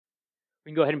We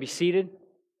can go ahead and be seated.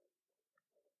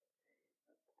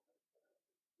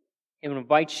 And I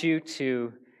invite you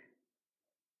to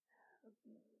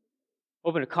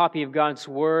open a copy of God's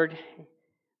Word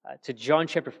to John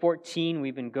chapter 14.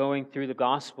 We've been going through the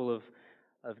Gospel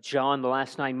of John the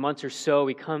last 9 months or so.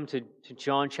 We come to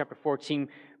John chapter 14,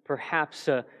 perhaps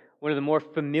one of the more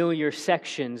familiar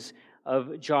sections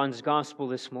of John's Gospel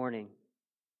this morning.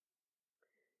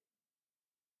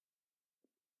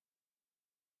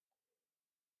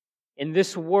 In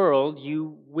this world,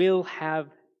 you will have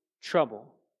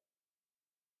trouble.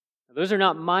 Those are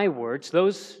not my words.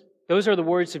 Those are the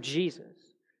words of Jesus.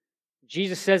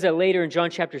 Jesus says that later in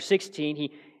John chapter 16.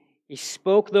 He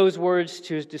spoke those words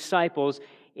to his disciples.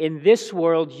 In this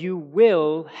world, you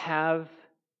will have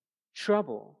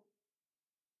trouble.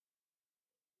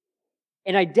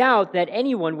 And I doubt that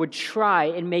anyone would try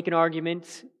and make an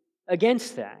argument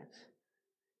against that.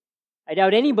 I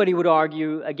doubt anybody would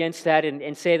argue against that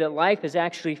and say that life is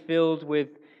actually filled with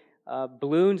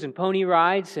balloons and pony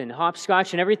rides and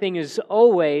hopscotch and everything is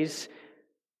always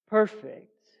perfect.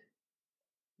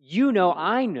 You know,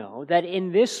 I know that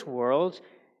in this world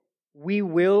we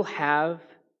will have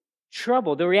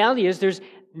trouble. The reality is there's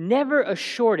never a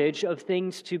shortage of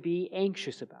things to be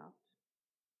anxious about.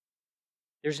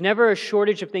 There's never a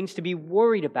shortage of things to be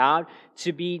worried about,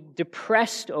 to be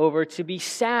depressed over, to be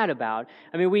sad about.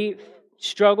 I mean, we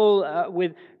struggle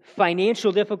with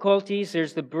financial difficulties.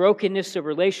 There's the brokenness of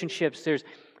relationships.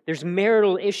 There's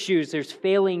marital issues. There's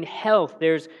failing health.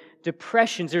 There's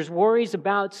depressions. There's worries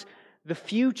about the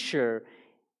future.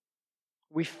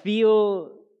 We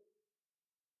feel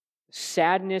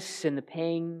sadness and the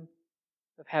pain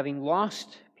of having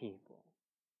lost people.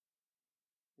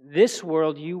 In this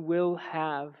world, you will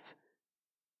have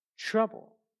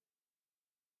trouble.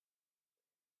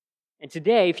 And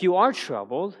today, if you are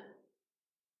troubled,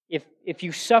 if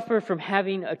you suffer from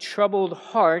having a troubled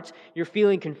heart, you're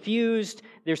feeling confused,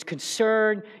 there's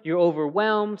concern, you're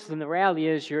overwhelmed, then the reality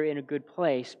is you're in a good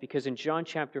place, because in John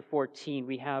chapter 14,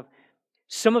 we have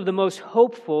some of the most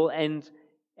hopeful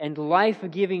and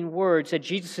life-giving words that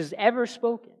Jesus has ever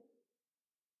spoken.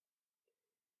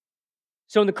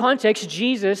 So in the context,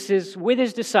 Jesus is with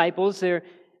his disciples. They're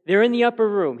in the upper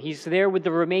room. He's there with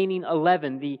the remaining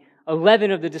 11, the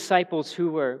 11 of the disciples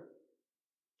who were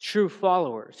true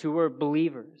followers, who were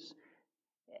believers.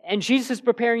 And Jesus is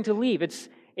preparing to leave.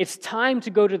 It's time to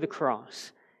go to the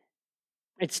cross.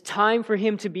 It's time for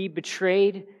him to be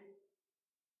betrayed,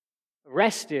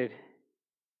 arrested,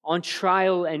 on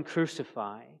trial, and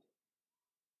crucified.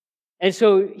 And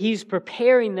so he's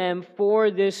preparing them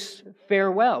for this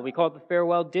farewell. We call it the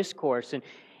farewell discourse.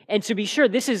 And to be sure,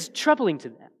 this is troubling to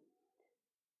them.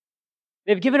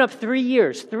 They've given up 3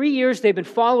 years. 3 years they've been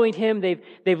following him.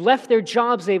 They've left their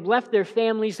jobs. They've left their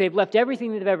families. They've left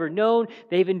everything they've ever known.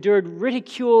 They've endured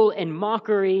ridicule and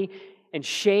mockery and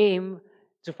shame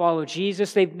to follow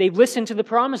Jesus. They've listened to the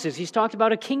promises. He's talked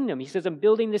about a kingdom. He says, I'm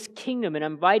building this kingdom and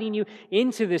I'm inviting you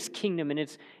into this kingdom and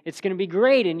it's going to be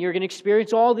great and you're going to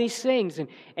experience all these things.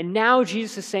 And now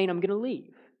Jesus is saying, I'm going to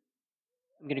leave.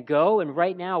 I'm going to go, and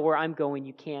right now where I'm going,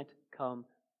 you can't come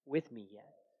with me yet.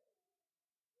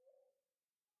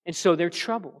 And so they're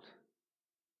troubled.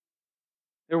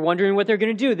 They're wondering what they're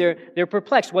going to do. They're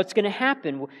perplexed. What's going to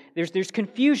happen? There's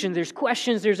confusion, there's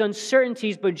questions, there's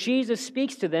uncertainties, but Jesus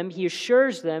speaks to them, he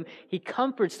assures them, he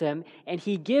comforts them, and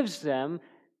he gives them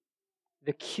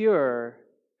the cure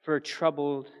for a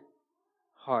troubled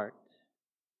heart.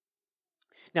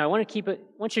 Now, I want you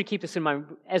to keep this in mind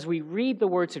as we read the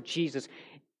words of Jesus,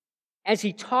 as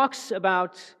he talks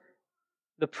about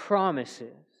the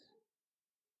promises.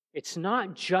 It's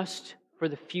not just for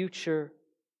the future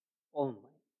only.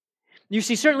 You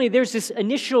see, certainly there's this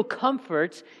initial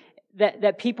comfort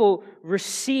that people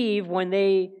receive when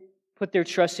they put their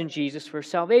trust in Jesus for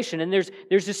salvation. And there's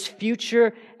this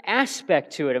future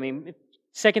aspect to it. I mean,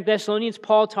 2 Thessalonians,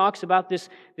 Paul talks about this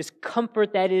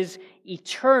comfort that is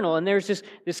eternal. And there's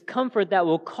this comfort that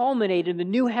will culminate in the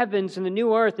new heavens and the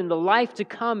new earth and the life to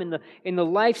come in the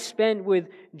life spent with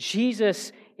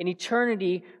Jesus in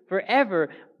eternity forever.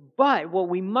 But what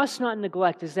we must not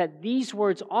neglect is that these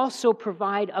words also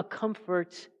provide a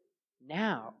comfort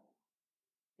now,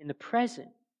 in the present.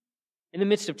 In the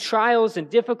midst of trials and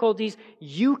difficulties,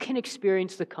 you can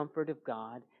experience the comfort of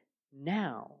God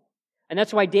now. And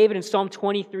that's why David in Psalm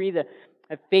 23, the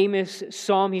famous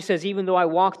psalm, he says, even though I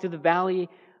walk through the valley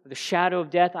of the shadow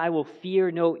of death, I will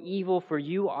fear no evil, for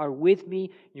you are with me.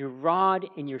 Your rod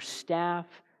and your staff,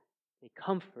 they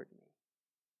comfort me.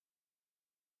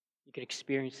 You can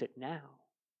experience it now.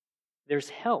 There's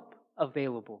help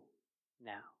available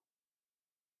now.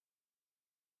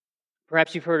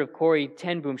 Perhaps you've heard of Corrie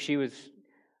ten Boom. She was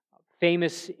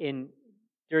famous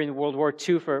during the World War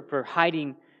II for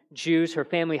hiding Jews, her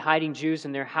family hiding Jews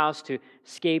in their house to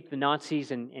escape the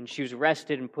Nazis, and she was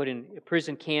arrested and put in a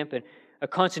prison camp and a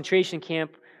concentration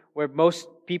camp where most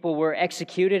people were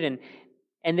executed.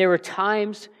 And there were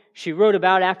times, she wrote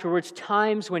about afterwards,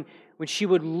 times when she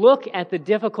would look at the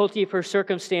difficulty of her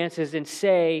circumstances and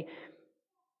say,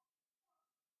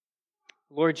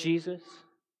 Lord Jesus,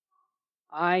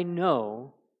 I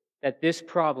know that this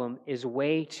problem is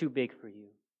way too big for you.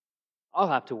 I'll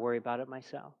have to worry about it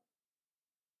myself.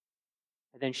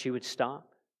 And then she would stop.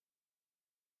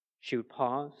 She would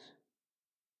pause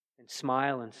and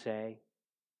smile and say,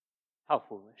 how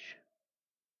foolish.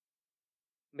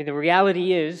 I mean, the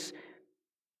reality is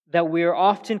that we are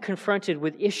often confronted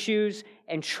with issues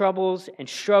and troubles and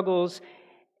struggles,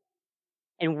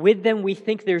 and with them we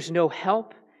think there's no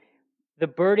help. The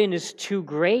burden is too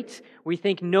great. We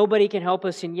think nobody can help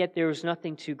us, and yet there is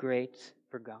nothing too great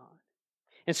for God.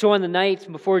 And so on the night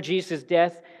before Jesus'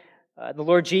 death, the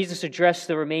Lord Jesus addressed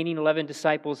the remaining 11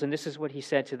 disciples, and this is what he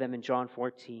said to them in John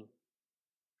 14.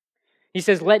 He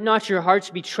says, let not your hearts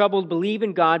be troubled. Believe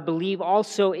in God. Believe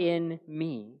also in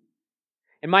me.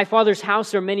 In my Father's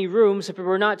house are many rooms. If it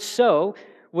were not so,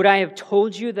 would I have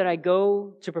told you that I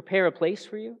go to prepare a place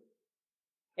for you?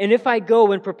 And if I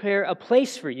go and prepare a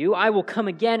place for you, I will come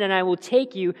again and I will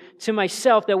take you to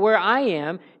myself, that where I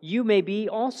am, you may be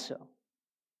also.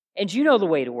 And you know the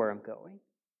way to where I'm going.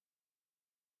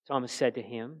 Thomas said to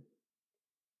him,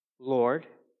 Lord,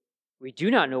 we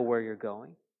do not know where you're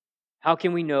going. How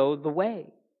can we know the way?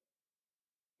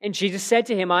 And Jesus said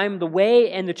to him, I am the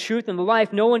way and the truth and the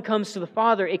life. No one comes to the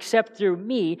Father except through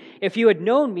me. If you had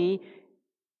known me,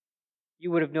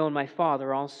 you would have known my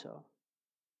Father also.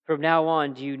 From now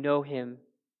on, do you know him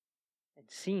and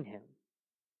seen him?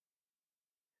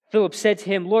 Philip said to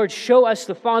him, Lord, show us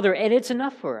the Father, and it's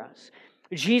enough for us.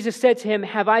 Jesus said to him,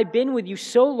 have I been with you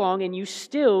so long, and you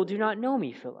still do not know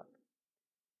me, Philip?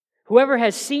 Whoever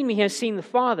has seen me has seen the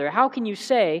Father. How can you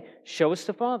say, show us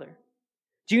the Father?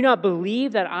 Do you not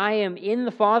believe that I am in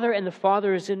the Father and the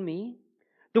Father is in me?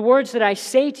 The words that I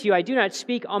say to you, I do not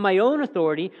speak on my own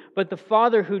authority, but the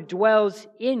Father who dwells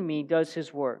in me does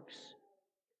his works.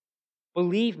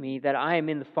 Believe me that I am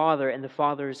in the Father and the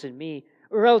Father is in me,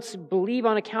 or else believe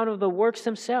on account of the works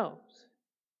themselves.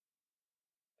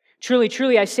 Truly,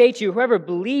 truly, I say to you, whoever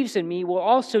believes in me will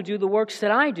also do the works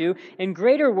that I do, and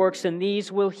greater works than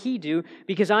these will he do,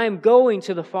 because I am going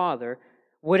to the Father.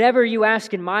 Whatever you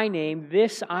ask in my name,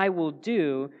 this I will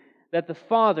do, that the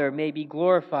Father may be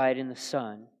glorified in the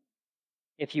Son.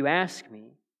 If you ask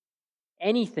me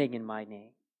anything in my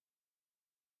name,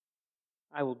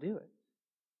 I will do it.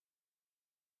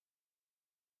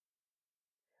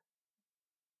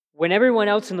 When everyone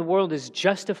else in the world is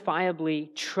justifiably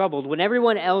troubled, when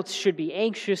everyone else should be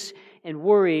anxious and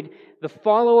worried, the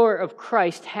follower of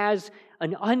Christ has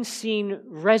an unseen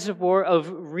reservoir of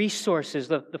resources.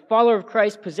 The follower of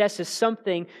Christ possesses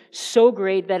something so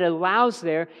great that allows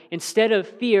there, instead of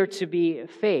fear, to be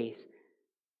faith.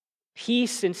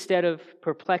 Peace instead of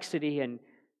perplexity, and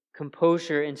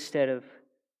composure instead of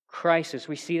crisis.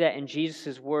 We see that in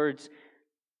Jesus' words,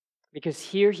 because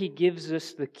here he gives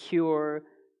us the cure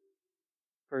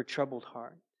for a troubled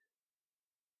heart.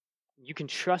 You can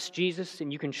trust Jesus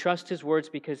and you can trust his words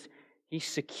because he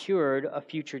secured a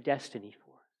future destiny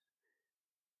for us.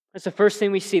 That's the first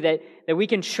thing we see, that we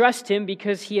can trust him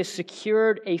because he has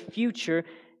secured a future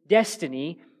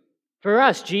destiny for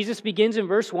us. Jesus begins in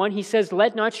verse 1. He says,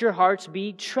 let not your hearts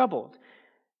be troubled.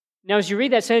 Now, as you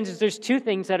read that sentence, there's two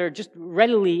things that are just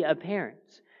readily apparent.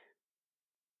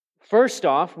 First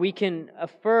off, we can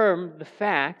affirm the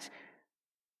fact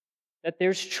that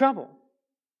there's trouble.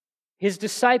 His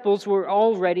disciples were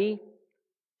already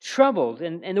troubled.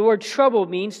 And the word troubled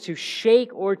means to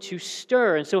shake or to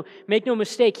stir. And so make no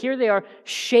mistake, here they are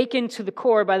shaken to the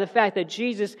core by the fact that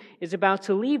Jesus is about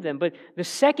to leave them. But the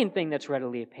second thing that's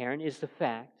readily apparent is the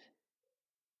fact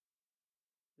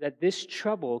that this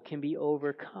trouble can be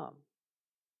overcome.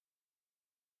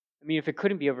 I mean, if it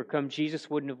couldn't be overcome,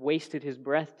 Jesus wouldn't have wasted his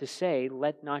breath to say,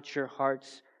 let not your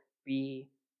hearts be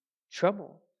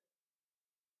troubled.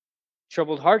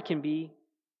 Troubled heart can be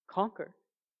conquered.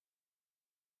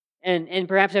 And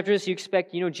perhaps after this you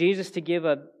expect, Jesus to give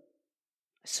a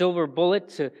silver bullet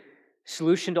to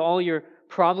solution to all your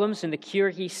problems, and the cure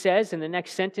he says in the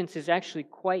next sentence is actually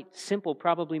quite simple,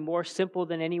 probably more simple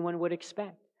than anyone would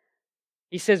expect.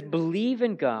 He says, believe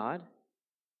in God,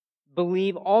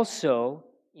 believe also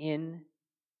in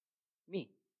me.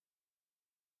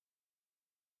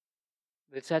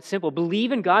 It's that simple.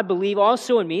 Believe in God, believe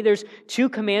also in me. There's two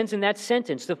commands in that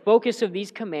sentence. The focus of these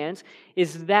commands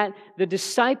is that the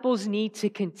disciples need to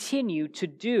continue to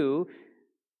do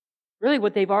really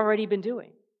what they've already been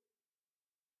doing.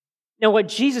 Now, what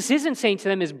Jesus isn't saying to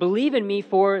them is believe in me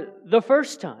for the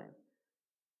first time.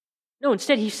 No,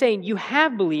 instead he's saying, you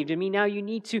have believed in me, now you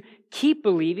need to keep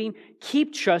believing,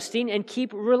 keep trusting, and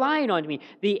keep relying on me.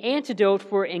 The antidote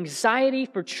for anxiety,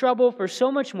 for trouble, for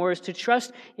so much more is to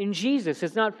trust in Jesus.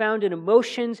 It's not found in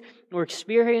emotions or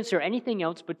experience or anything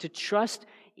else, but to trust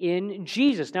in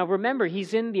Jesus. Now remember,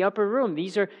 he's in the upper room.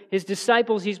 These are his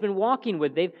disciples he's been walking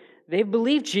with. They've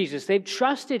believed Jesus. They've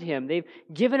trusted him. They've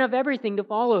given up everything to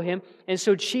follow him. And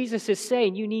so Jesus is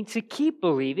saying, you need to keep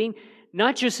believing.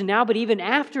 Not just now, but even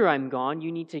after I'm gone,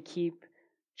 you need to keep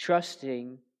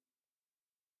trusting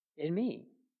in me.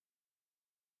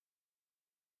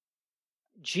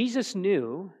 Jesus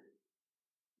knew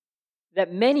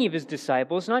that many of his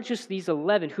disciples, not just these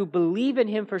 11, who believe in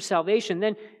him for salvation,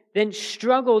 then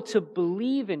struggle to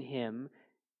believe in him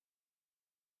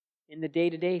in the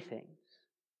day-to-day things.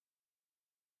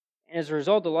 And as a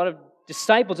result, a lot of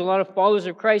disciples, a lot of followers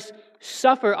of Christ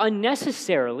suffer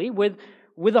unnecessarily with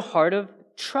a heart of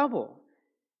trouble.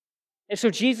 And so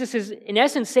Jesus is, in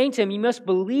essence, saying to him, you must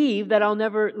believe that I'll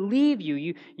never leave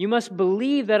you. You must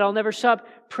believe that I'll never stop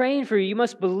praying for you. You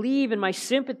must believe in my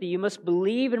sympathy. You must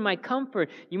believe in my comfort.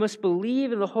 You must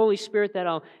believe in the Holy Spirit that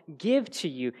I'll give to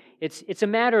you. It's a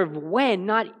matter of when,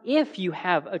 not if you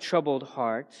have a troubled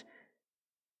heart.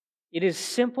 It is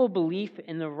simple belief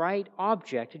in the right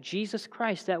object, Jesus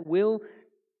Christ, that will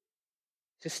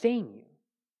sustain you.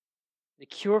 The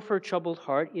cure for a troubled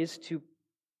heart is to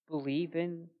believe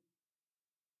in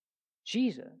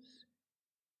Jesus.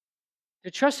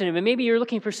 To trust in him. And maybe you're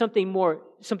looking for something more,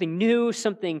 something new,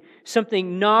 something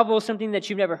novel, something that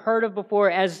you've never heard of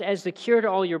before as the cure to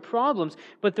all your problems.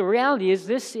 But the reality is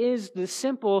this is the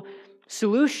simple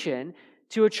solution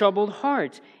to a troubled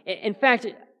heart. In fact,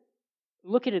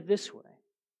 look at it this way.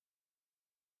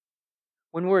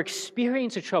 When we're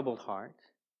experiencing a troubled heart,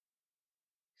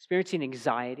 experiencing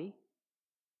anxiety,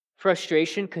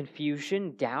 frustration,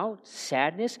 confusion, doubt,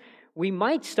 sadness, we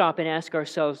might stop and ask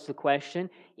ourselves the question,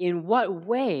 in what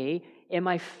way am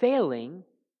I failing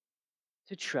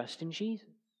to trust in Jesus?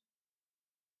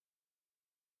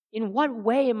 In what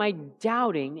way am I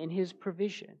doubting in his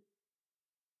provision?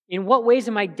 In what ways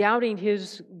am I doubting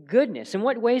his goodness? In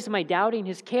what ways am I doubting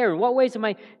his care? In what ways am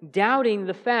I doubting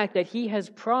the fact that he has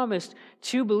promised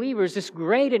to believers this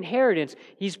great inheritance?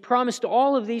 He's promised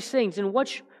all of these things. In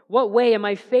what way am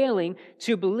I failing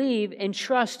to believe and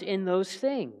trust in those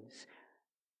things?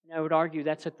 And I would argue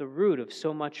that's at the root of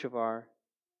so much of our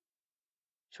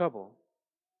trouble.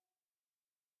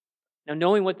 Now,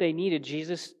 knowing what they needed,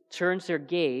 Jesus turns their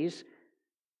gaze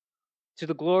to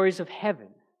the glories of heaven,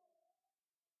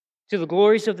 to the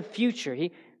glories of the future.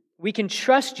 We can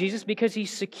trust Jesus because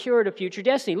he's secured a future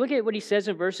destiny. Look at what he says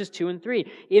in verses 2 and 3.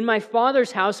 In my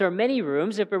Father's house are many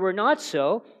rooms. If it were not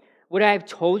so, would I have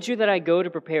told you that I go to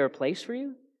prepare a place for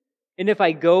you? And if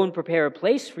I go and prepare a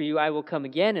place for you, I will come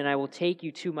again and I will take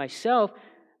you to myself,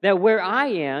 that where I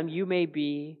am, you may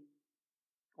be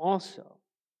also.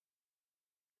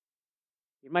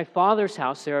 In my Father's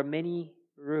house, there are many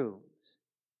rooms.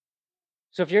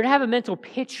 So if you're to have a mental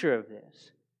picture of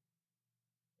this,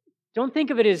 don't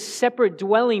think of it as separate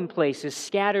dwelling places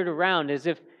scattered around as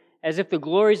if the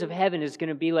glories of heaven is going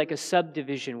to be like a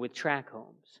subdivision with tract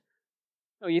homes.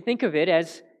 No, you think of it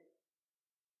as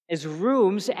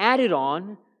rooms added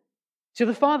on to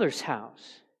the Father's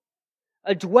house.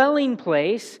 A dwelling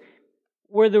place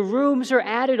where the rooms are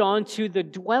added on to the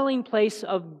dwelling place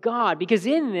of God. Because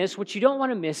in this, what you don't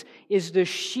want to miss is the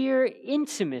sheer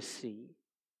intimacy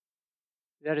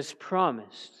that is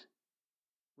promised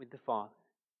with the Father.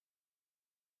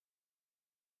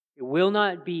 It will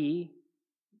not be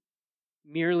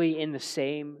merely in the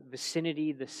same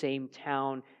vicinity, the same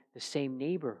town, the same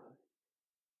neighborhood.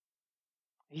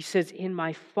 He says, in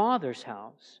my Father's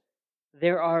house,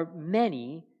 there are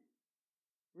many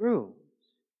rooms.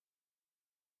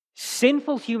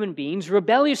 Sinful human beings,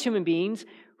 rebellious human beings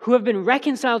who have been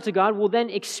reconciled to God will then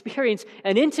experience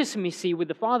an intimacy with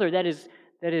the Father that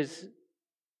is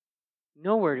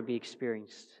nowhere to be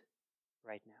experienced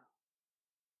right now.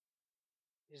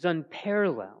 It is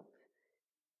unparalleled.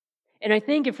 And I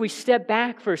think if we step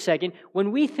back for a second,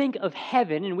 when we think of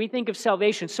heaven and we think of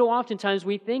salvation, so oftentimes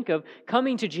we think of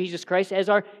coming to Jesus Christ as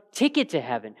our ticket to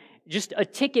heaven. Just a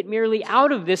ticket merely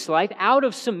out of this life, out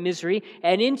of some misery,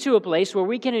 and into a place where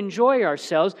we can enjoy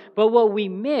ourselves. But what we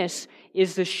miss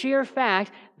is the sheer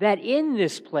fact that in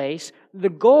this place, the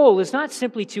goal is not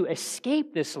simply to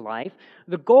escape this life.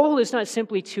 The goal is not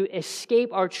simply to escape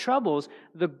our troubles.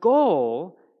 The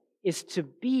goal is to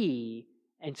be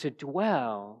and to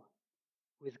dwell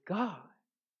with God,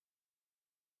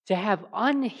 to have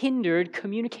unhindered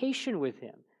communication with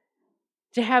Him,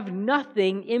 to have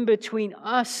nothing in between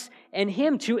us and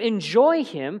Him, to enjoy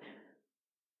Him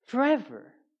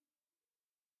forever.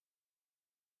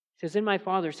 It says, in my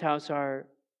Father's house are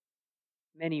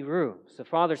many rooms. The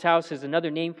Father's house is another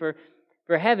name for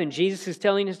heaven. Jesus is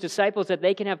telling His disciples that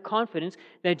they can have confidence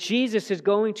that Jesus is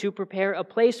going to prepare a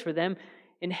place for them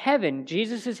in heaven.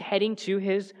 Jesus is heading to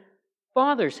His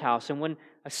Father's house. And when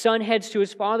a son heads to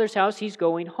his Father's house, he's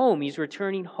going home. He's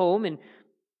returning home. And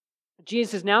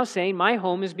Jesus is now saying, my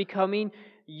home is becoming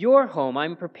your home.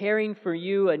 I'm preparing for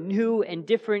you a new and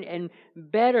different and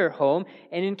better home.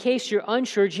 And in case you're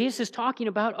unsure, Jesus is talking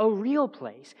about a real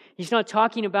place. He's not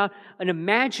talking about an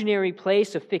imaginary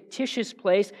place, a fictitious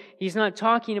place. He's not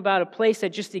talking about a place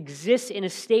that just exists in a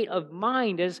state of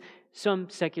mind, as some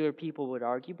secular people would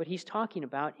argue, but He's talking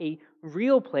about a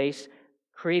real place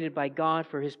created by God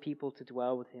for His people to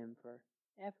dwell with Him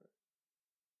forever.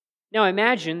 Now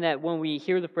imagine that when we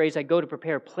hear the phrase, I go to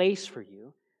prepare a place for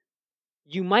you,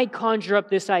 you might conjure up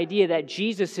this idea that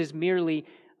Jesus is merely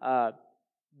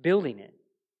building it.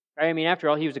 Right? I mean, after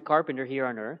all, He was a carpenter here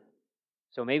on earth.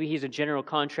 So maybe He's a general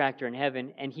contractor in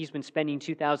heaven, and He's been spending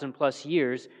 2,000 plus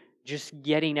years just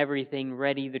getting everything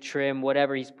ready, the trim,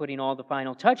 whatever. He's putting all the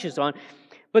final touches on.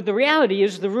 But the reality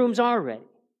is the rooms are ready.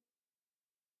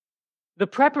 The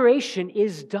preparation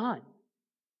is done.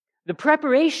 The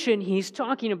preparation He's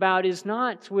talking about is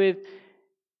not with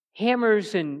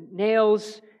hammers and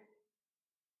nails.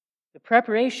 The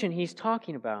preparation He's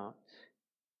talking about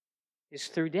is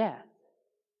through death.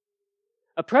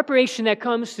 A preparation that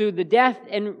comes through the death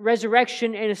and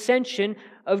resurrection and ascension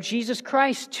of Jesus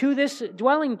Christ to this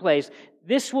dwelling place.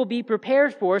 This will be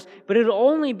prepared for us, but it'll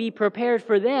only be prepared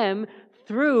for them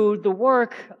through the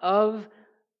work of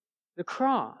the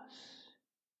cross.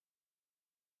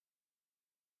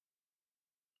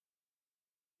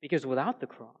 Because without the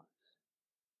cross,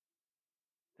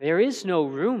 there is no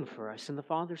room for us in the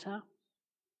Father's house.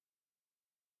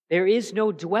 There is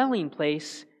no dwelling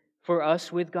place for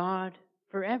us with God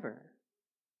forever.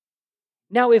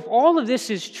 Now, if all of this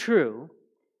is true,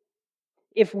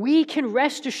 if we can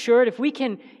rest assured, if we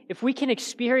can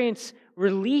experience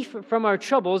relief from our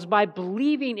troubles by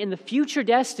believing in the future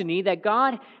destiny that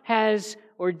God has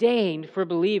ordained for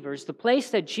believers, the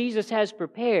place that Jesus has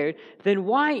prepared, then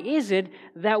why is it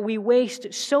that we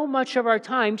waste so much of our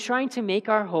time trying to make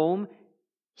our home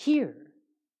here?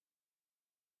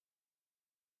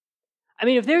 I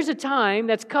mean, if there's a time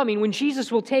that's coming when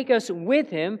Jesus will take us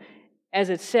with Him, as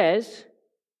it says,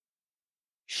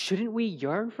 shouldn't we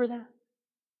yearn for that?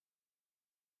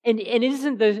 And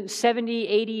isn't the 70,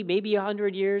 80, maybe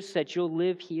 100 years that you'll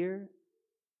live here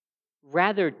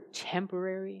rather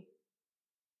temporary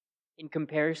in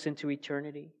comparison to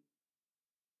eternity?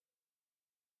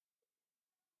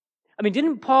 I mean,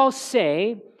 didn't Paul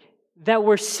say that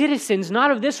we're citizens,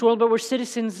 not of this world, but we're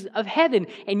citizens of heaven?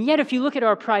 And yet, if you look at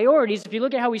our priorities, if you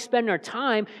look at how we spend our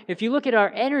time, if you look at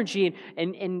our energy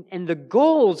and the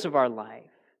goals of our life,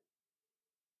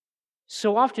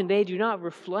 so often they do not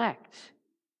reflect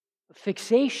a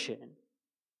fixation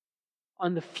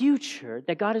on the future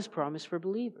that God has promised for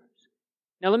believers.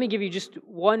 Now, let me give you just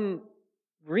one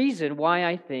reason why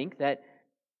I think that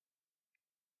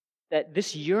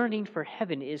this yearning for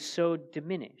heaven is so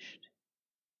diminished.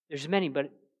 There's many, but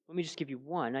let me just give you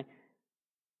one. I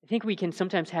think we can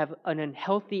sometimes have an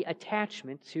unhealthy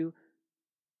attachment to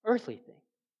earthly things.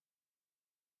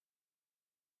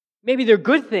 Maybe they're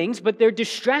good things, but they're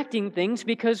distracting things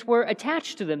because we're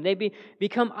attached to them. They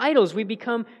become idols. We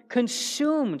become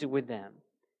consumed with them.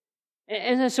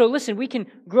 And so, listen, we can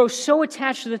grow so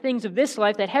attached to the things of this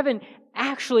life that heaven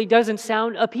actually doesn't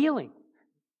sound appealing.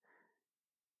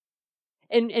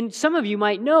 And some of you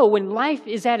might know when life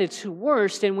is at its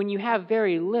worst and when you have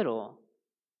very little,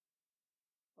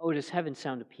 oh, does heaven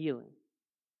sound appealing?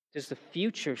 Does the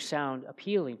future sound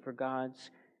appealing for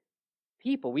God's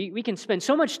people? We can spend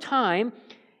so much time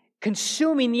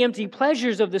consuming the empty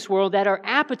pleasures of this world that our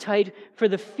appetite for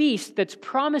the feast that's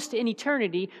promised in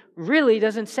eternity really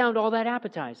doesn't sound all that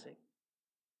appetizing.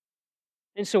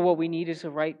 And so what we need is a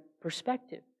right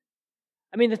perspective.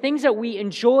 I mean, the things that we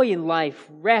enjoy in life,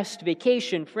 rest,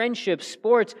 vacation, friendship,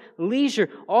 sports, leisure,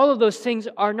 all of those things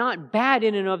are not bad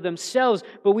in and of themselves,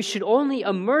 but we should only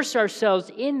immerse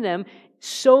ourselves in them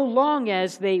so long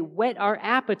as they whet our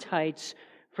appetites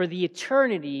for the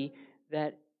eternity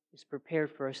that is prepared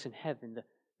for us in heaven,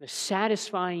 the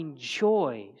satisfying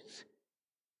joys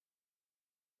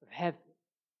of heaven.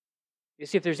 You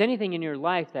see, if there's anything in your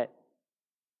life that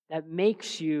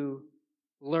makes you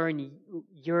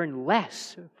yearn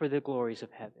less for the glories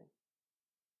of heaven,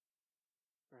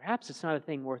 perhaps it's not a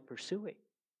thing worth pursuing.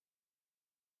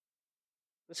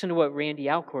 Listen to what Randy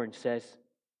Alcorn says.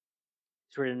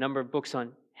 He's written a number of books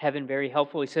on heaven, very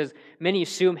helpful. He says, many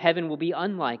assume heaven will be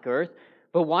unlike earth,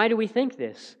 but why do we think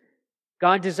this?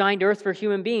 God designed earth for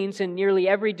human beings, and nearly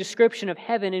every description of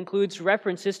heaven includes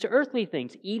references to earthly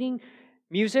things: eating,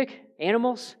 music,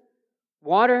 animals,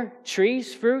 water,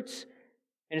 trees, fruits,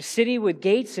 and a city with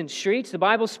gates and streets. The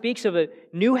Bible speaks of a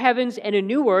new heavens and a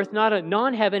new earth, not a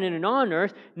non-heaven and a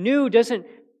non-earth. New doesn't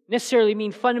necessarily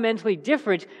mean fundamentally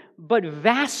different, but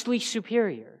vastly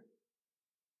superior.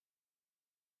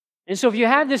 And so if you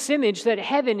have this image that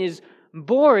heaven is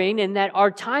boring and that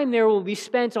our time there will be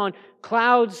spent on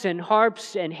clouds and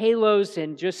harps and halos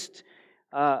and just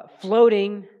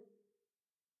floating,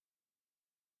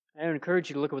 I would encourage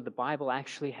you to look at what the Bible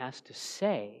actually has to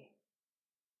say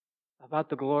about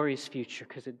the glorious future,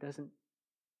 because it doesn't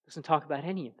talk about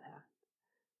any of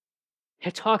that.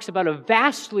 It talks about a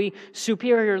vastly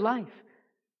superior life,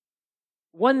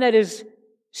 one that is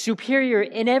superior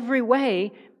in every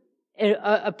way,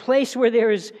 a place where there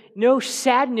is no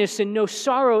sadness and no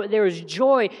sorrow, there is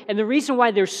joy. And the reason why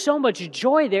there's so much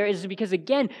joy there is because,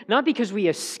 again, not because we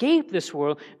escape this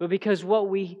world, but because what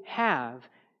we have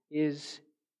is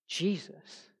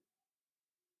Jesus.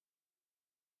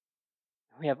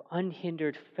 We have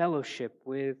unhindered fellowship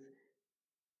with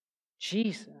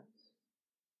Jesus.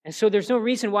 And so there's no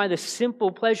reason why the simple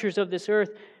pleasures of this earth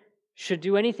should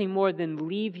do anything more than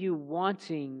leave you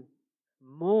wanting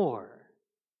more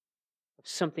of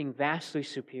something vastly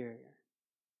superior.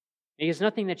 Because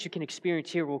nothing that you can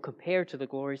experience here will compare to the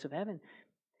glories of heaven.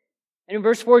 And in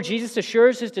verse 4, Jesus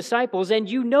assures his disciples, and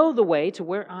you know the way to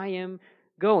where I am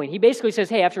going. He basically says,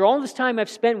 hey, after all this time I've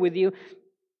spent with you,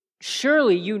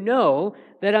 surely you know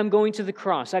that I'm going to the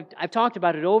cross. I've talked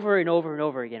about it over and over and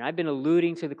over again. I've been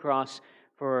alluding to the cross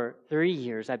for 3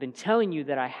 years. I've been telling you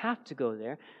that I have to go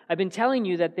there. I've been telling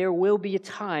you that there will be a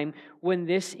time when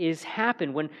this is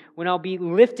happen, when I'll be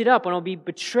lifted up, when I'll be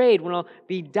betrayed, when I'll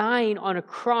be dying on a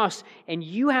cross. And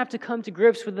you have to come to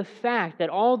grips with the fact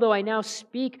that although I now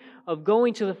speak of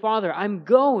going to the Father, I'm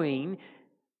going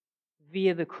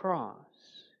via the cross.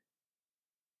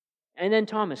 And then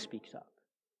Thomas speaks up.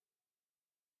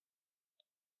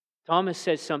 Thomas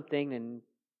says something, and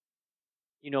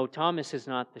Thomas is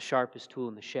not the sharpest tool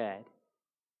in the shed.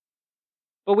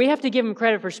 But we have to give him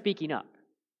credit for speaking up.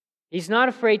 He's not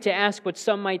afraid to ask what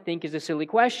some might think is a silly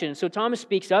question. So Thomas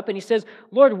speaks up and he says,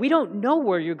 Lord, we don't know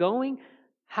where you're going.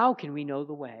 How can we know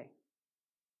the way?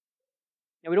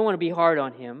 Now, we don't want to be hard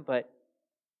on him, but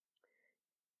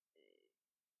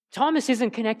Thomas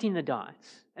isn't connecting the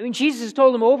dots. I mean, Jesus has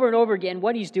told him over and over again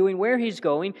what he's doing, where he's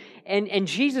going, and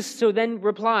Jesus so then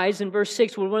replies in verse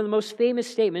 6 with one of the most famous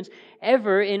statements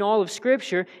ever in all of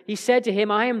Scripture. He said to him,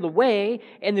 I am the way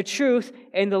and the truth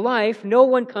and the life. No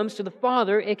one comes to the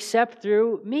Father except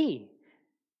through me.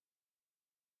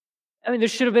 I mean,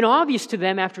 this should have been obvious to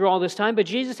them after all this time, but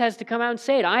Jesus has to come out and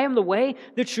say it. I am the way,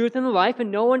 the truth, and the life,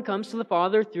 and no one comes to the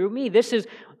Father through me. This is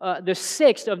the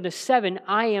sixth of the 7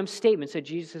 I am statements that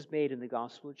Jesus has made in the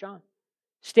Gospel of John.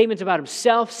 Statements about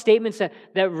himself, statements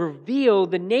that reveal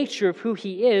the nature of who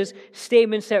he is,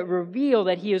 statements that reveal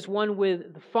that he is one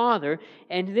with the Father,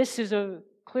 and this is a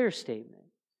clear statement.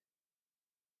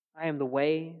 I am the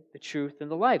way, the truth, and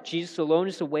the life. Jesus alone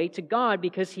is the way to God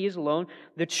because he is alone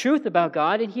the truth about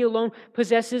God, and he alone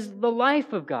possesses the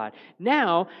life of God.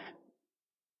 Now,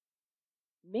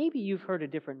 maybe you've heard a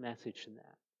different message than that.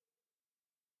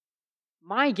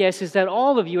 My guess is that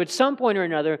all of you at some point or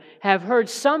another have heard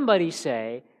somebody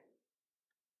say,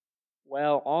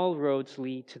 well, all roads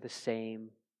lead to the same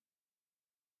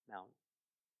mountain.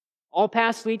 All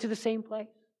paths lead to the same place.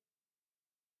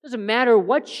 It doesn't matter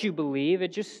what you believe,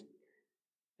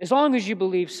 as long as you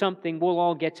believe something, we'll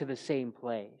all get to the same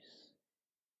place.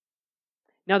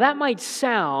 Now that might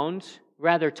sound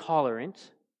rather tolerant,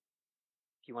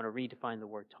 if you want to redefine the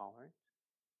word tolerant.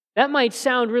 That might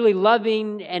sound really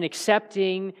loving and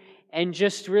accepting and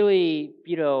just really,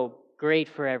 great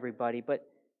for everybody. But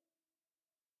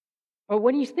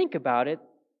when you think about it,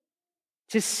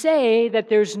 to say that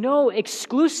there's no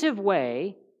exclusive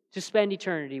way to spend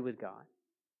eternity with God,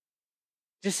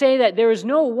 to say that there is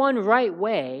no one right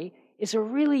way, is a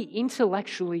really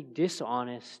intellectually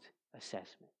dishonest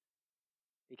assessment.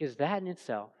 Because that in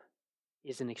itself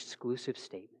is an exclusive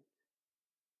statement.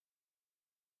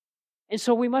 And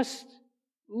so we must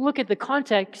look at the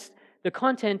context, the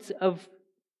contents of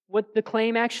what the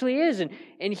claim actually is.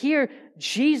 And here,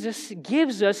 Jesus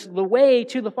gives us the way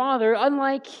to the Father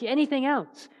unlike anything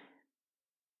else.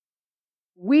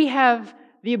 We have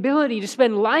the ability to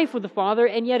spend life with the Father,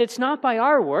 and yet it's not by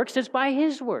our works, it's by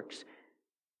His works.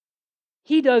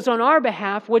 He does on our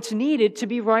behalf what's needed to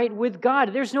be right with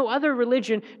God. There's no other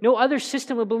religion, no other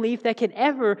system of belief that can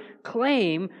ever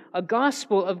claim a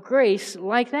gospel of grace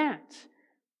like that.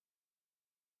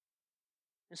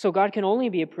 And so God can only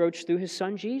be approached through His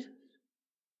Son, Jesus.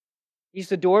 He's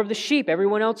the door of the sheep.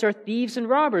 Everyone else are thieves and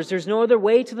robbers. There's no other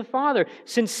way to the Father.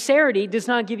 Sincerity does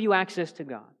not give you access to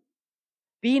God.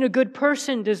 Being a good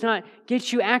person does not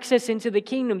get you access into the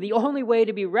kingdom. The only way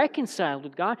to be reconciled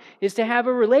with God is to have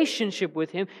a relationship with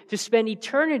Him, to spend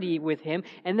eternity with Him,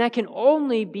 and that can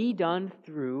only be done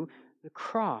through the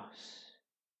cross.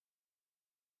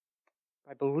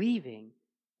 By believing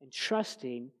and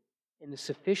trusting in the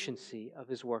sufficiency of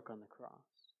His work on the cross.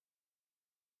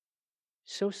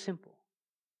 So simple.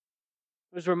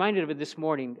 I was reminded of it this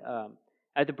morning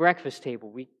at the breakfast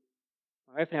table.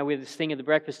 My wife and I, we have this thing at the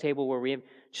breakfast table where we have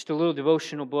just a little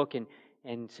devotional book, and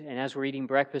as we're eating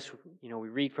breakfast, we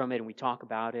read from it and we talk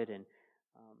about it. And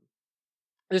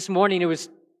this morning it was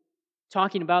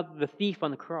talking about the thief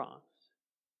on the cross.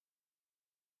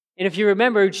 And if you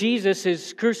remember, Jesus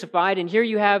is crucified, and here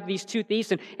you have these two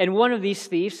thieves, and one of these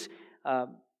thieves,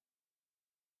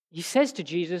 he says to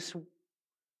Jesus,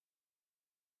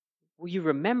 "Will you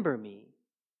remember me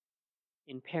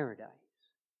in paradise?"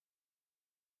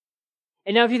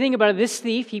 And now if you think about it, this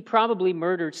thief, he probably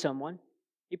murdered someone.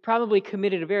 He probably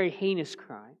committed a very heinous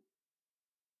crime.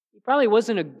 He probably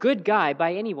wasn't a good guy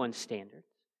by anyone's standards.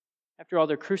 After all,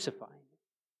 they're crucifying him.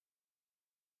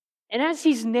 And as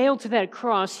he's nailed to that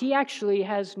cross, he actually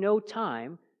has no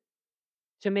time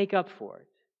to make up for it.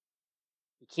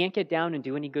 He can't get down and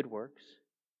do any good works.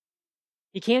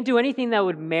 He can't do anything that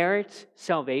would merit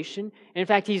salvation. And in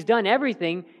fact, he's done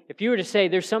everything. If you were to say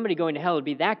there's somebody going to hell, it would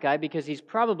be that guy, because he's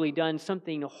probably done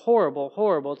something horrible,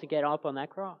 horrible to get up on that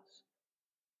cross.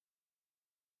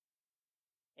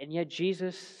 And yet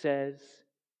Jesus says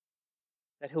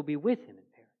that He'll be with him in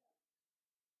paradise.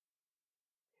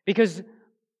 Because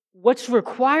what's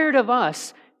required of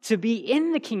us to be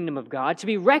in the kingdom of God, to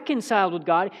be reconciled with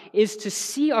God, is to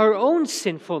see our own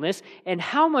sinfulness and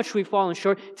how much we've fallen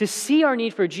short, to see our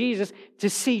need for Jesus, to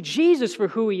see Jesus for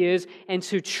who He is, and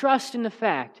to trust in the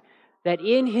fact that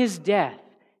in His death,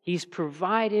 He's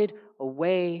provided a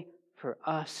way for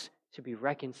us to be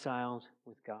reconciled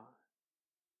with God.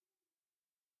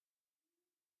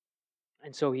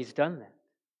 And so He's done that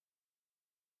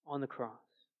on the cross.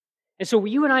 And so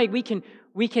you and I,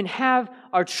 we can have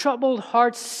our troubled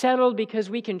hearts settled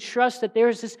because we can trust that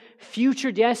there's this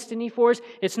future destiny for us.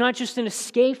 It's not just an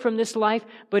escape from this life,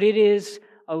 but it is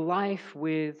a life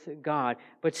with God.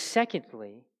 But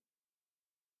secondly,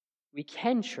 we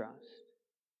can trust.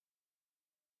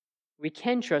 We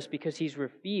can trust because He's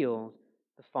revealed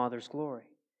the Father's glory.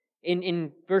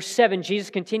 In verse 7, Jesus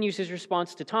continues His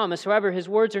response to Thomas. However, His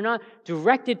words are not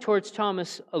directed towards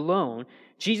Thomas alone.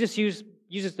 Jesus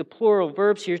uses the plural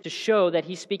verbs here to show that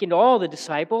He's speaking to all the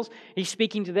disciples. He's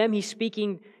speaking to them. He's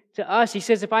speaking to us. He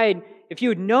says, if you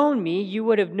had known me, you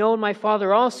would have known my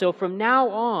Father also. From now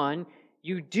on,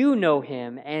 you do know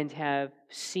Him and have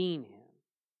seen Him.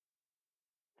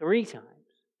 3 times.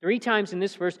 3 times in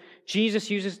this verse,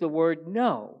 Jesus uses the word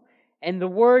know. And the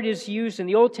word is used in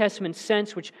the Old Testament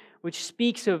sense, which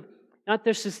speaks of not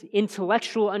just this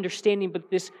intellectual understanding,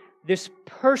 but this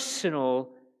personal,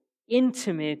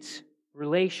 intimate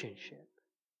relationship.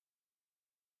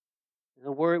 In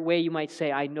the way you might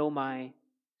say, I know my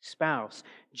spouse.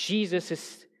 Jesus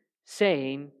is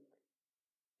saying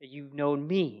that you've known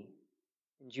me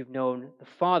and you've known the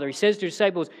Father. He says to His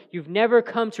disciples, you've never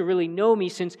come to really know me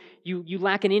since you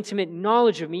lack an intimate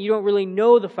knowledge of me. You don't really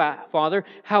know the Father.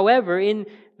 However, in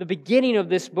the beginning of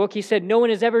this book, He said, no one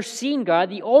has ever seen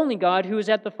God, the only God who is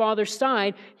at the Father's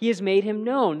side. He has made Him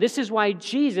known. This is why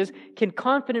Jesus can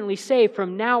confidently say,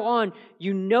 from now on,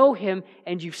 you know Him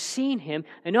and you've seen Him.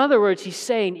 In other words, He's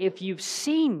saying, if you've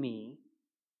seen me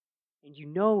and you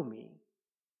know me,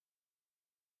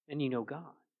 then you know God.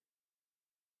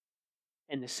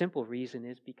 And the simple reason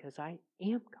is because I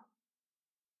am God.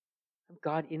 I'm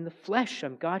God in the flesh.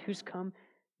 I'm God who's come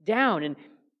down. And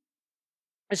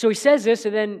so He says this,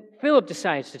 and then Philip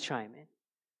decides to chime in.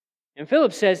 And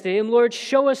Philip says to Him, Lord,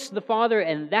 show us the Father,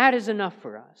 and that is enough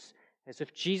for us. As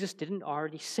if Jesus didn't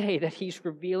already say that he's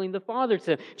revealing the Father to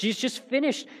them. Jesus just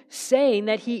finished saying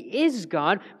that he is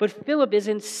God, but Philip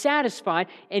isn't satisfied.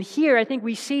 And here I think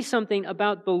we see something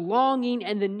about the longing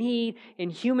and the need in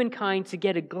humankind to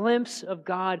get a glimpse of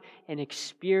God and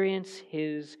experience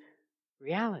his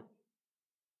reality.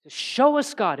 To show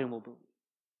us God and we'll believe.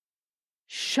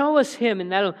 Show us him and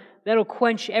that'll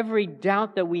quench every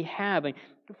doubt that we have. And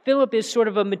Philip is sort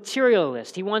of a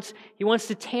materialist. He wants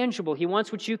the tangible. He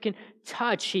wants what you can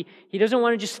touch. He doesn't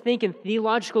want to just think in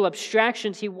theological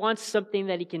abstractions. He wants something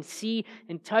that he can see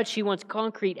and touch. He wants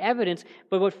concrete evidence.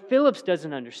 But what Philip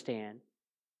doesn't understand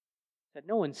is that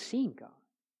no one's seen God.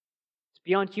 It's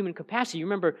beyond human capacity. You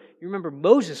remember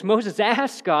Moses. Moses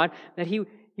asked God that he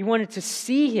wanted to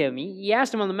see him. He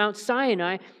asked him on the Mount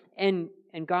Sinai, and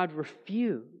God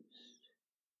refused.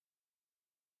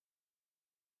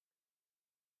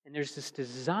 And there's this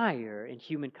desire in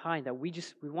humankind that we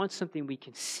want something we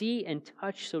can see and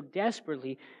touch so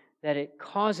desperately that it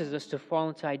causes us to fall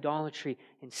into idolatry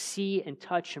and see and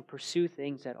touch and pursue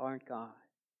things that aren't God.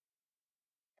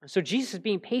 And so Jesus is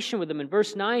being patient with them. In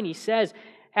verse 9, he says,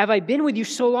 "Have I been with you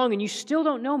so long and you still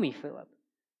don't know me, Philip?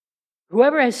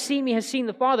 Whoever has seen me has seen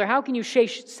the Father. How can you say,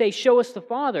 'Show us the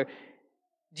Father'?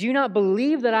 Do you not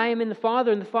believe that I am in the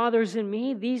Father and the Father is in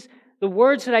me? The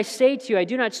words that I say to you, I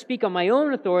do not speak on my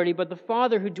own authority, but the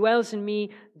Father who dwells in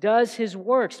me does his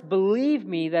works. Believe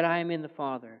me that I am in the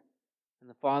Father, and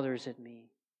the Father is in me.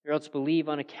 Or else believe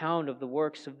on account of the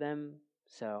works of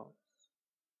themselves."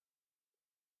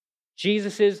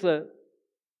 Jesus is the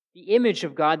image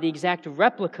of God, the exact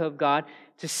replica of God.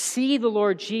 To see the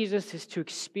Lord Jesus is to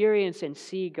experience and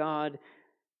see God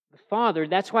the Father.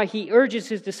 That's why he urges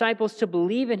his disciples to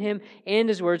believe in him and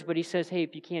his words, but he says, hey,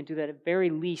 if you can't do that, at very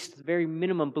least, the very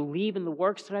minimum, believe in the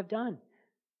works that I've done.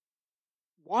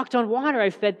 Walked on water,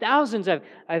 I've fed thousands,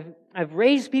 I've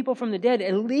raised people from the dead.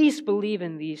 At least believe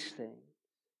in these things.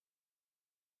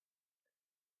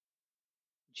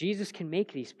 Jesus can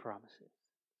make these promises.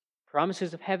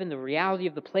 Promises of heaven, the reality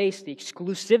of the place, the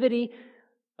exclusivity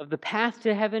of the path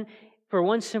to heaven, for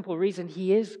one simple reason,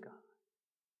 he is God.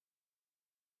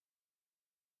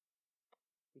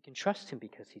 We can trust him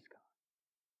because he's God.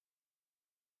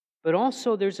 But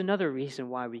also there's another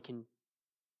reason why we can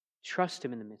trust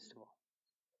him in the midst of all.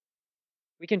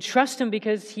 We can trust him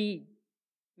because he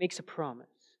makes a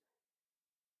promise.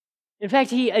 In fact,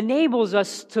 he enables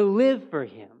us to live for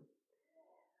him.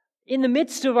 In the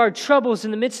midst of our troubles,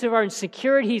 in the midst of our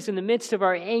insecurities, in the midst of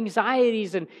our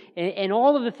anxieties and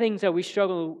all of the things that we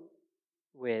struggle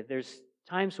with, there's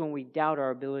times when we doubt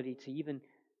our ability to even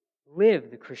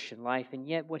live the Christian life, and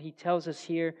yet what he tells us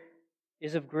here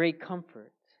is of great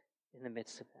comfort in the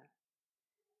midst of that.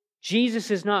 Jesus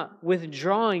is not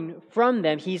withdrawing from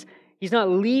them. He's not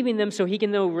leaving them so he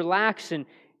can relax and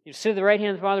sit at the right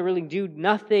hand of the Father, really do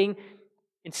nothing.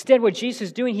 Instead, what Jesus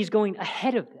is doing, he's going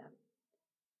ahead of them.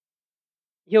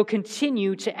 He'll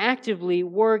continue to actively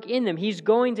work in them. He's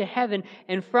going to heaven,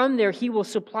 and from there he will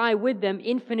supply with them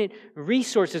infinite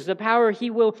resources. The power he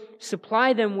will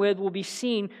supply them with will be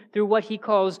seen through what he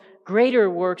calls greater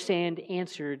works and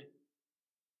answered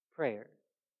prayer.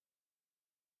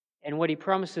 And what he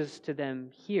promises to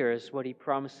them here is what he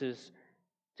promises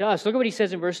to us. Look at what he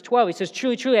says in verse 12. He says,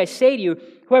 "Truly, truly, I say to you,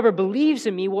 whoever believes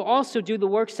in me will also do the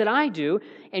works that I do,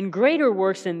 and greater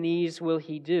works than these will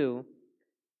he do,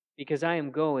 because I am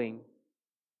going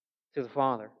to the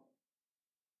Father."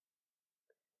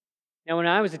 Now, when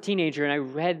I was a teenager and I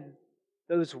read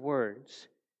those words,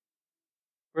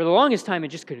 for the longest time it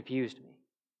just confused me.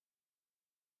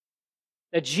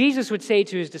 That Jesus would say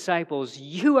to his disciples,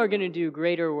 "You are going to do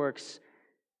greater works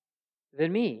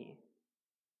than me."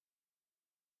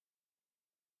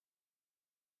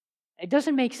 It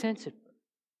doesn't make sense at first.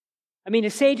 I mean,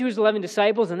 to say to his 11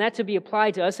 disciples, and that to be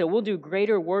applied to us, that we'll do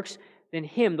greater works than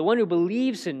him. The one who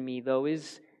believes in me, though,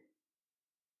 is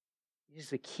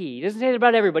the key. He doesn't say that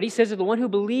about everybody. He says that the one who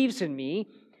believes in me,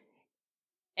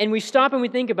 and we stop and we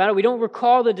think about it, we don't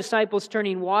recall the disciples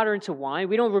turning water into wine.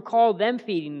 We don't recall them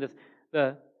feeding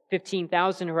the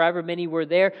 15,000, however many were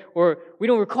there, or we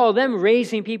don't recall them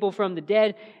raising people from the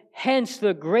dead. Hence,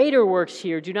 the greater works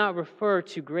here do not refer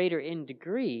to greater in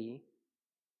degree,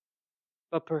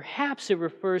 but perhaps it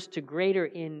refers to greater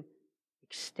in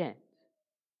extent.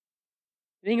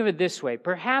 Think of it this way.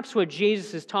 Perhaps what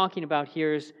Jesus is talking about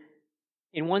here is,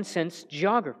 in one sense,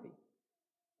 geography.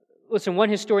 Listen, one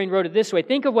historian wrote it this way.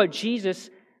 Think of what Jesus,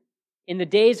 in the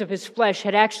days of his flesh,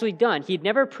 had actually done. He'd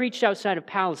never preached outside of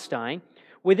Palestine.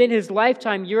 Within his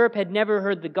lifetime, Europe had never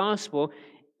heard the gospel.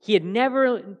 He had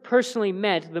never personally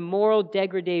met the moral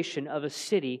degradation of a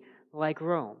city like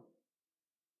Rome.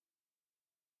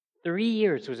 3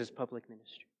 years was his public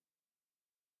ministry.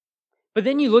 But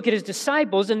then you look at his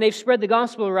disciples, and they've spread the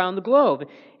gospel around the globe.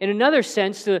 In another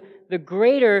sense, the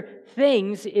greater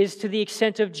things is to the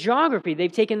extent of geography.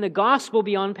 They've taken the gospel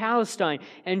beyond Palestine.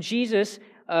 And Jesus,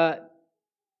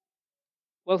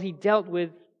 he dealt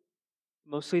with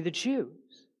mostly the Jews.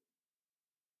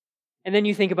 And then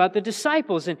you think about the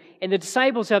disciples, and the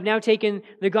disciples have now taken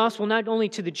the gospel not only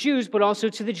to the Jews, but also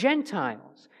to the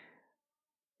Gentiles.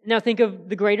 Now think of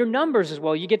the greater numbers as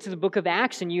well. You get to the book of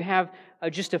Acts, and you have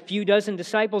just a few dozen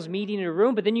disciples meeting in a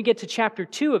room, but then you get to chapter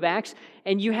 2 of Acts,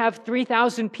 and you have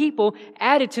 3,000 people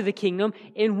added to the kingdom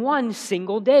in one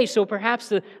single day. So perhaps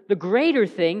the greater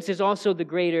things is also the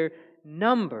greater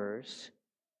numbers.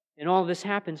 And all this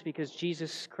happens because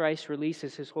Jesus Christ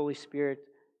releases His Holy Spirit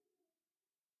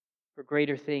for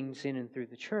greater things in and through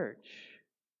the church.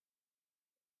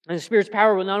 And the Spirit's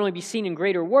power will not only be seen in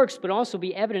greater works, but also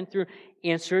be evident through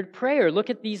answered prayer.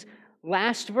 Look at these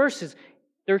last verses,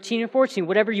 13 and 14.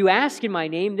 Whatever you ask in my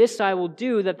name, this I will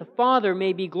do, that the Father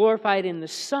may be glorified in the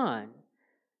Son.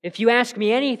 If you ask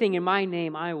me anything in my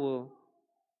name, I will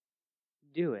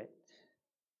do it.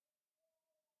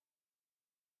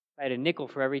 I had a nickel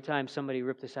for every time somebody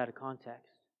ripped this out of context.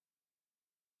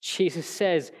 Jesus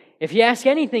says, if you ask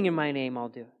anything in my name, I'll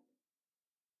do it.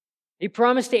 He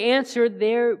promised to answer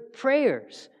their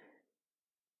prayers.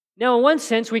 Now, in one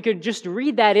sense, we could just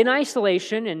read that in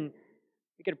isolation, and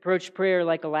we could approach prayer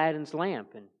like Aladdin's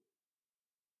lamp and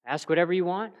ask whatever you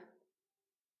want,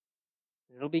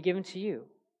 and it'll be given to you.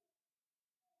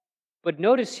 But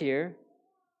notice here,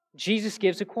 Jesus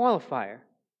gives a qualifier.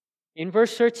 In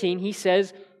verse 13, He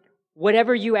says,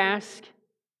 whatever you ask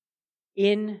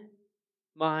in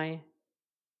my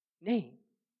name.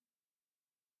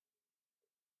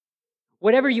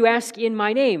 Whatever you ask in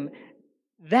my name,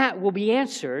 that will be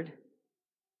answered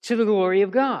to the glory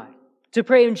of God. To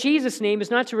pray in Jesus' name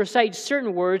is not to recite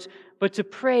certain words, but to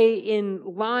pray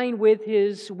in line with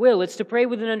His will. It's to pray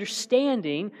with an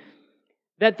understanding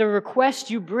that the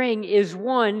request you bring is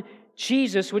one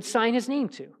Jesus would sign His name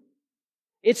to.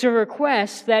 It's a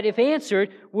request that, if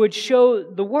answered, would show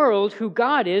the world who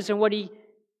God is and what He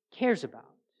cares about.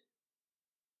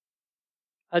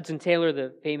 Hudson Taylor,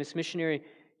 the famous missionary,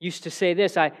 used to say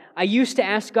this, I used to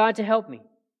ask God to help me.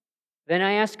 Then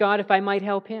I asked God if I might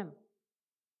help Him.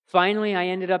 Finally, I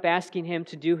ended up asking Him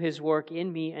to do His work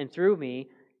in me and through me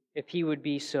if He would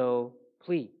be so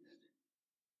pleased.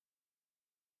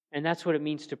 And that's what it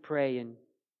means to pray in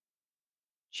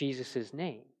Jesus'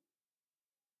 name.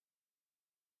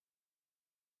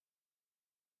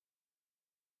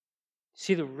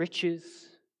 See the riches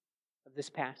of this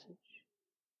passage?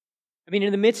 I mean,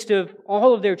 in the midst of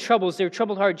all of their troubles, their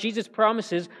troubled heart, Jesus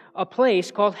promises a place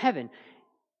called heaven.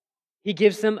 He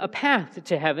gives them a path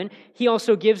to heaven. He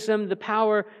also gives them the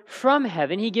power from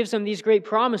heaven. He gives them these great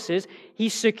promises.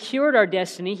 He's secured our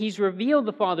destiny. He's revealed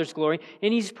the Father's glory.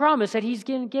 And He's promised that He's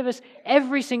going to give us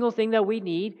every single thing that we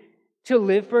need to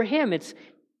live for Him.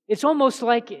 It's almost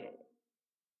like an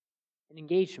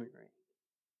engagement ring.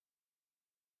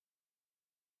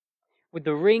 With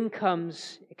the ring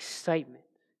comes excitement.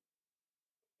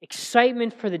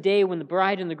 Excitement for the day when the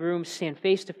bride and the groom stand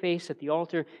face to face at the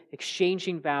altar,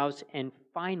 exchanging vows and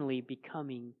finally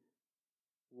becoming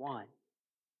one.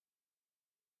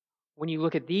 When you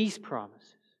look at these promises,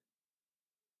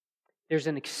 there's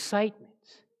an excitement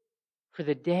for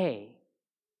the day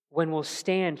when we'll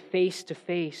stand face to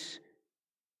face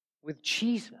with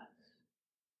Jesus.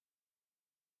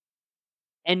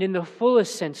 And in the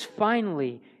fullest sense,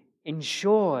 finally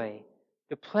enjoy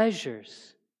the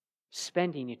pleasures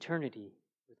spending eternity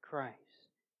with Christ.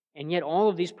 And yet all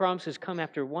of these promises come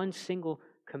after one single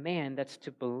command, that's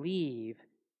to believe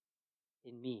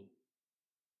in me.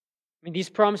 I mean, these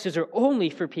promises are only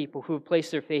for people who have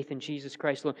placed their faith in Jesus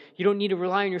Christ alone. You don't need to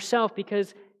rely on yourself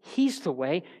because He's the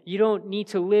way. You don't need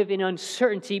to live in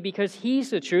uncertainty because He's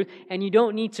the truth. And you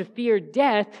don't need to fear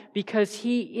death because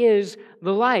He is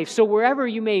the life. So wherever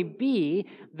you may be,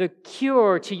 the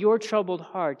cure to your troubled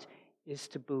heart is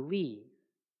to believe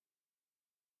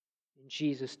in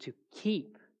Jesus, to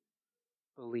keep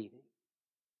believing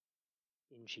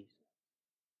in Jesus.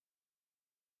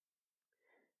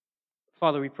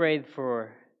 Father, we pray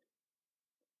for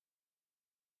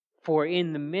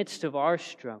in the midst of our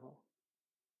struggle,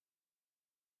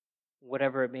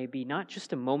 whatever it may be, not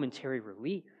just a momentary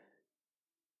relief,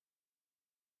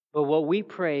 but what we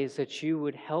pray is that You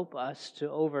would help us to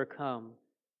overcome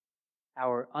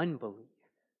our unbelief.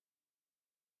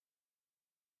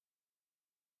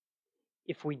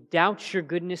 If we doubt Your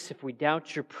goodness, if we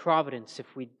doubt Your providence,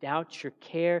 if we doubt Your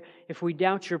care, if we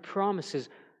doubt Your promises,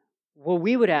 what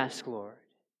we would ask, Lord,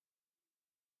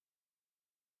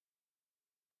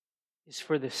 is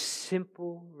for the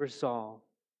simple resolve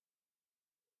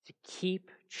to keep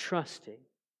trusting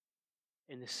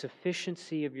in the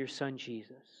sufficiency of your Son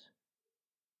Jesus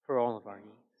for all of our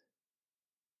needs.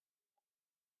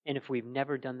 And if we've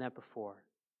never done that before,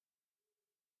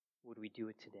 would we do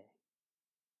it today?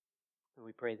 And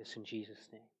we pray this in Jesus'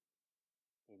 name.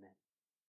 Amen.